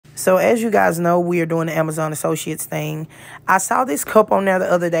So as you guys know, we are doing the Amazon Associates thing. I saw this cup on there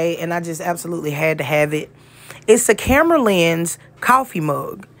the other day, and I just absolutely had to have it. It's a camera lens coffee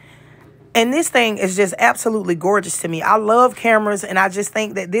mug. And this thing is just absolutely gorgeous to me. I love cameras, and I just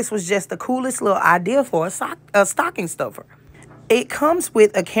think that this was just the coolest little idea for a stocking stuffer. It comes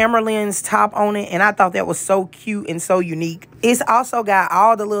with a camera lens top on it, and I thought that was so cute and so unique. It's also got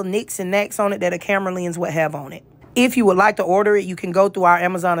all the little nicks and knacks on it that a camera lens would have on it. If you would like to order it, you can go through our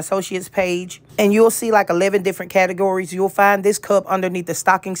Amazon Associates page, and you'll see like 11 different categories. You'll find this cup underneath the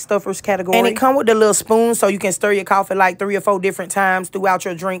stocking stuffers category. And it comes with the little spoon, so you can stir your coffee like 3 or 4 different times throughout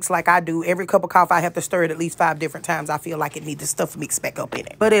your drinks like I do. Every cup of coffee, I have to stir it at least 5 different times. I feel like it needs the stuff mixed back up in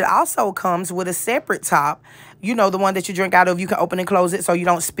it. But it also comes with a separate top. You know, the one that you drink out of, you can open and close it so you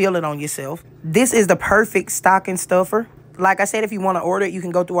don't spill it on yourself. This is the perfect stocking stuffer. Like I said, if you want to order it, you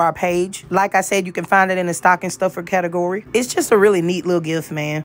can go through our page. Like I said, you can find it in the stocking stuffer category. It's just a really neat little gift, man.